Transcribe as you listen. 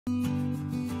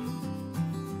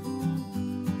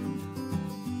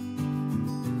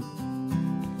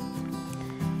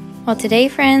Well, today,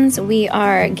 friends, we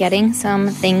are getting some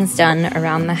things done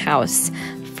around the house.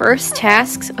 First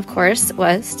task, of course,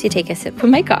 was to take a sip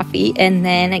of my coffee and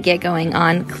then get going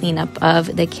on cleanup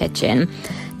of the kitchen.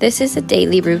 This is a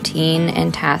daily routine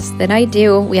and task that I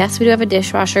do. Yes, we do have a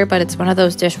dishwasher, but it's one of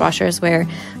those dishwashers where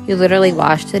you literally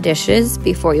wash the dishes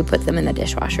before you put them in the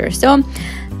dishwasher. So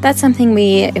that's something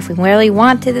if we really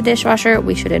wanted the dishwasher,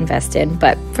 we should invest in.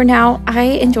 But for now, I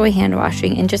enjoy hand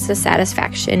washing and just the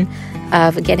satisfaction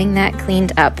of getting that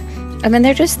cleaned up. And then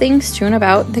there are just things strewn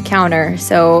about the counter.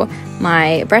 So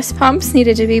my breast pumps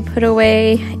needed to be put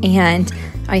away, and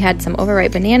I had some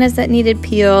overripe bananas that needed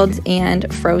peeled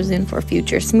and frozen for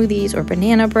future smoothies or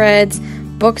banana breads,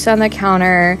 books on the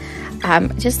counter,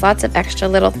 just lots of extra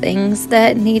little things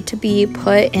that need to be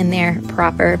put in their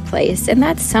proper place. And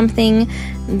that's something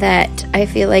that I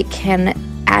feel like can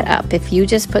add up. If you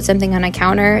just put something on a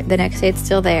counter, the next day it's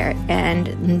still there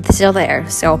and still there.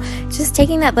 So just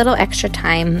taking that little extra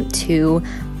time to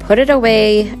put it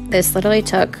away. This literally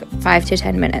took 5 to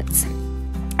 10 minutes.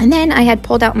 And then I had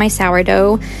pulled out my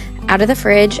sourdough out of the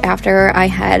fridge after I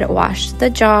had washed the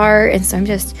jar. And so I'm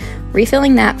just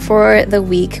refilling that for the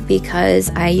week because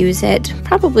I use it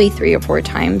probably 3 or 4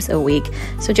 times a week.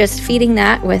 So just feeding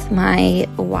that with my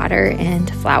water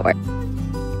and flour.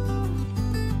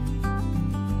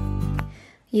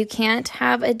 You can't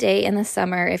have a day in the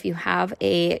summer if you have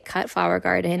a cut flower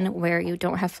garden where you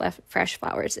don't have fresh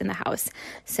flowers in the house.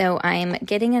 So I'm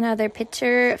getting another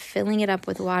pitcher, filling it up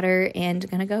with water,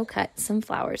 and gonna go cut some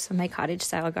flowers from my cottage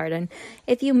style garden.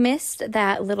 If you missed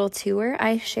that little tour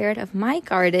I shared of my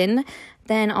garden,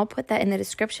 then I'll put that in the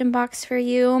description box for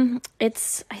you.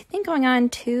 It's, I think, going on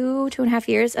 2.5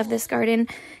 years of this garden.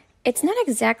 It's not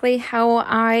exactly how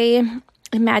I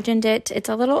imagined it. It's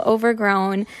a little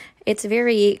overgrown. It's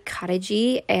very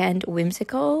cottagey and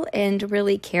whimsical and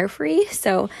really carefree,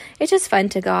 so it's just fun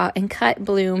to go out and cut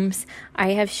blooms. I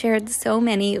have shared so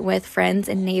many with friends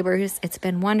and neighbors. It's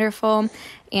been wonderful,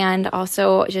 and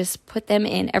also just put them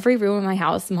in every room in my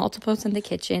house, multiples in the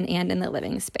kitchen and in the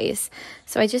living space.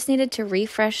 So I just needed to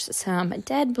refresh some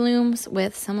dead blooms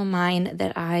with some of mine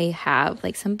that I have,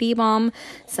 like some bee balm,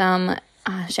 some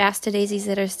Shasta daisies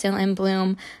that are still in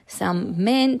bloom, some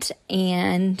mint,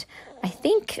 and I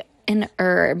think an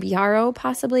herb, yarrow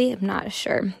possibly, I'm not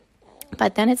sure.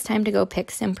 But then it's time to go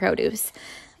pick some produce.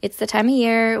 It's the time of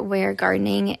year where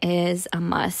gardening is a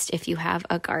must if you have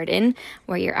a garden,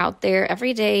 where you're out there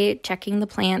every day checking the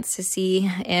plants to see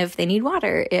if they need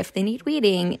water, if they need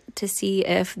weeding, to see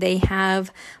if they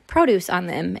have produce on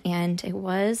them. And it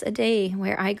was a day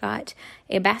where I got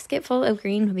a basket full of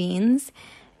green beans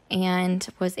and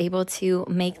was able to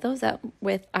make those up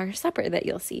with our supper that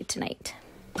you'll see tonight.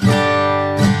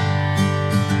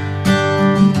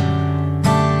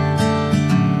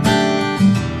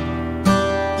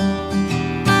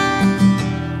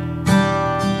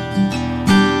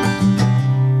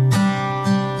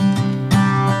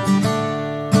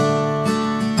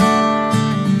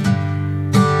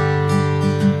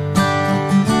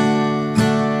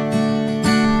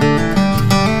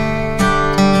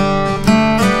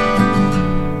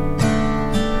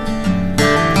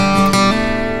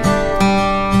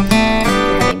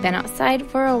 Outside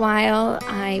for a while,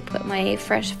 I put my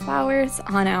fresh flowers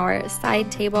on our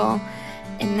side table,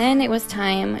 and then it was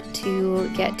time to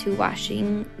get to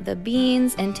washing the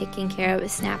beans and taking care of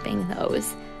snapping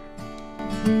those.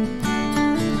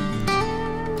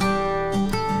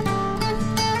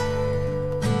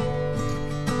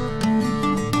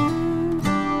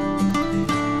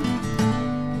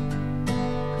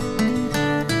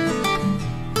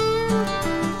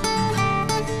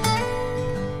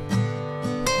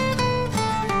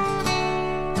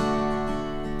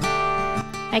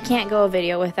 I can't go a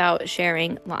video without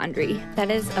sharing laundry.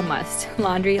 That is a must.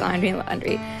 Laundry, laundry,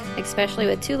 laundry. Especially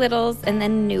with 2 littles and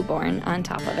then newborn on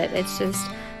top of it. It's just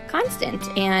constant.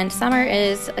 And summer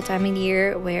is a time of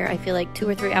year where I feel like 2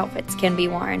 or 3 outfits can be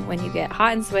worn when you get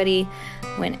hot and sweaty,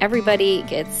 when everybody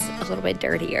gets a little bit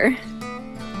dirtier.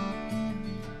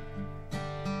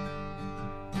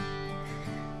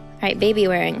 All right, baby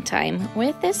wearing time.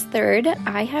 With this third,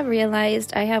 I have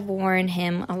realized I have worn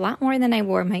him a lot more than I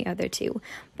wore my other 2.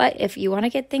 But if you want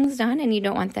to get things done and you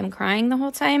don't want them crying the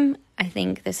whole time, I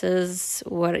think this is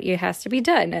what has to be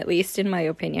done, at least in my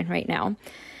opinion right now.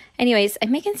 Anyways,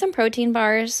 I'm making some protein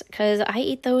bars because I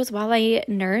eat those while I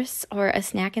nurse or a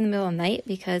snack in the middle of the night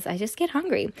because I just get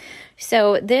hungry.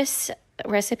 So this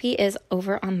recipe is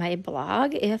over on my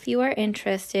blog if you are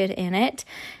interested in it.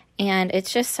 And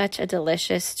it's just such a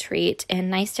delicious treat and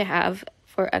nice to have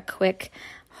for a quick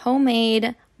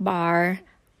homemade bar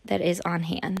that is on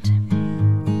hand.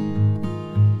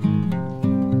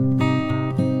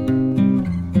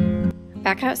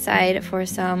 back outside for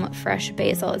some fresh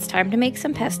basil. It's time to make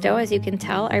some pesto. As you can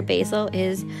tell, our basil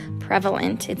is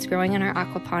prevalent. It's growing in our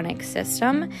aquaponics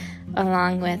system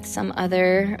along with some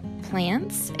other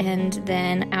plants. And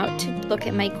then out to look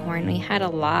at my corn. We had a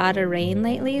lot of rain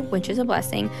lately, which is a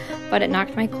blessing, but it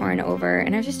knocked my corn over,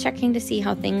 and I was just checking to see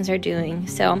how things are doing.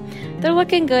 So they're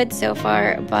looking good so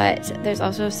far, but there's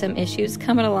also some issues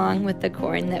coming along with the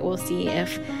corn that we'll see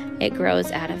if it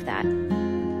grows out of that.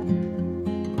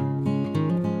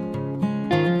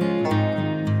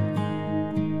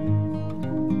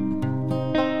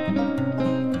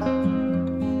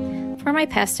 For my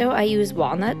pesto, I use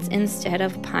walnuts instead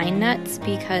of pine nuts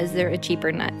because they're a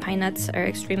cheaper nut. Pine nuts are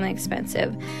extremely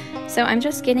expensive. So I'm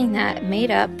just getting that made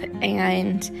up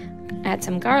and add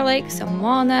some garlic, some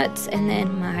walnuts, and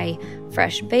then my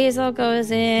fresh basil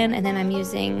goes in, and then I'm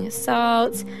using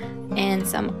salt and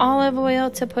some olive oil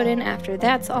to put in after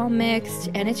that's all mixed.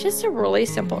 And it's just a really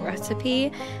simple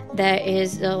recipe that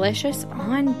is delicious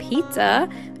on pizza,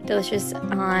 delicious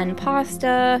on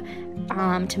pasta,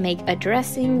 to make a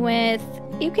dressing with.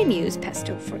 You can use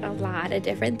pesto for a lot of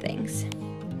different things.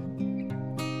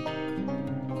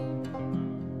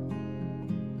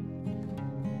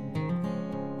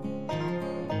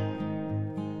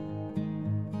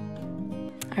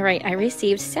 All right, I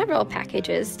received several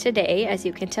packages today, as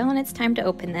you can tell, and it's time to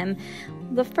open them.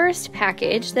 The first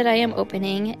package that I am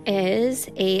opening is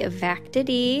a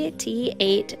Vactity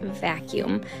T8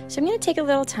 vacuum. So I'm going to take a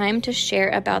little time to share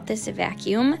about this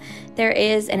vacuum. There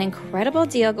is an incredible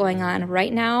deal going on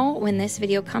right now when this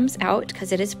video comes out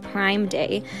because it is Prime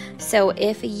Day. So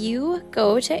if you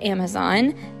go to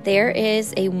Amazon, there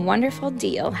is a wonderful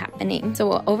deal happening.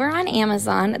 So over on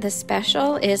Amazon, the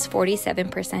special is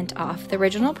 47% off. The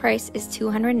original price is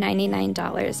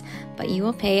 $299, but you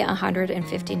will pay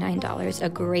 $159. A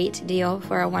great deal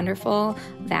for a wonderful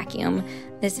vacuum.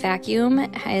 This vacuum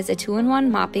is a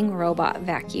 2-in-1 mopping robot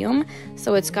vacuum.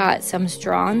 So it's got some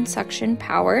strong suction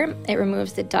power. It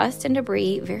removes the dust and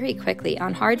debris very quickly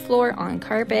on hard floor, on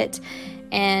carpet,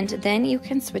 and then you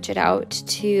can switch it out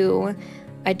to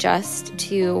adjust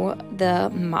to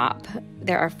the mop.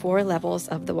 There are 4 levels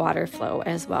of the water flow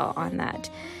as well on that.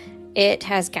 It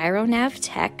has GyroNav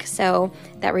tech, so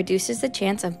that reduces the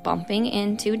chance of bumping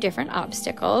into different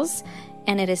obstacles,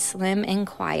 and it is slim and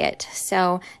quiet.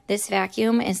 So this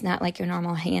vacuum is not like your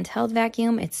normal handheld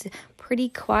vacuum. It's pretty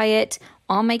quiet.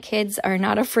 All my kids are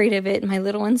not afraid of it. My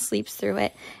little one sleeps through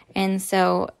it. And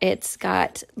so it's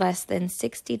got less than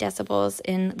 60 decibels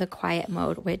in the quiet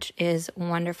mode, which is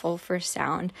wonderful for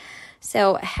sound.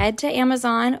 So head to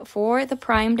Amazon for the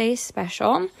Prime Day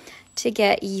special to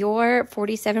get your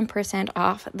 47%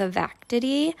 off the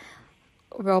Vactity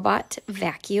robot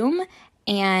vacuum,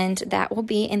 and that will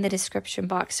be in the description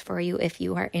box for you if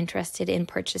you are interested in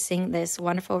purchasing this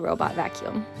wonderful robot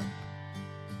vacuum.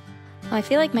 Well, I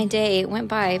feel like my day went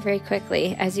by very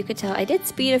quickly. As you could tell, I did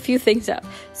speed a few things up,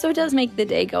 so it does make the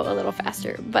day go a little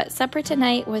faster. But supper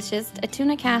tonight was just a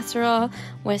tuna casserole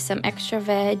with some extra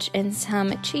veg and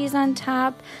some cheese on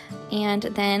top, and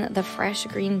then the fresh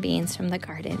green beans from the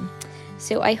garden.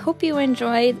 So I hope you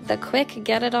enjoyed the quick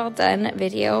get it all done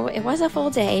video. It was a full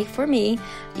day for me,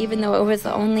 even though it was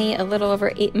only a little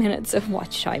over 8 minutes of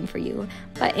watch time for you.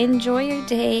 But enjoy your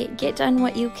day, get done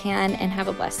what you can, and have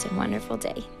a blessed and wonderful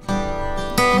day.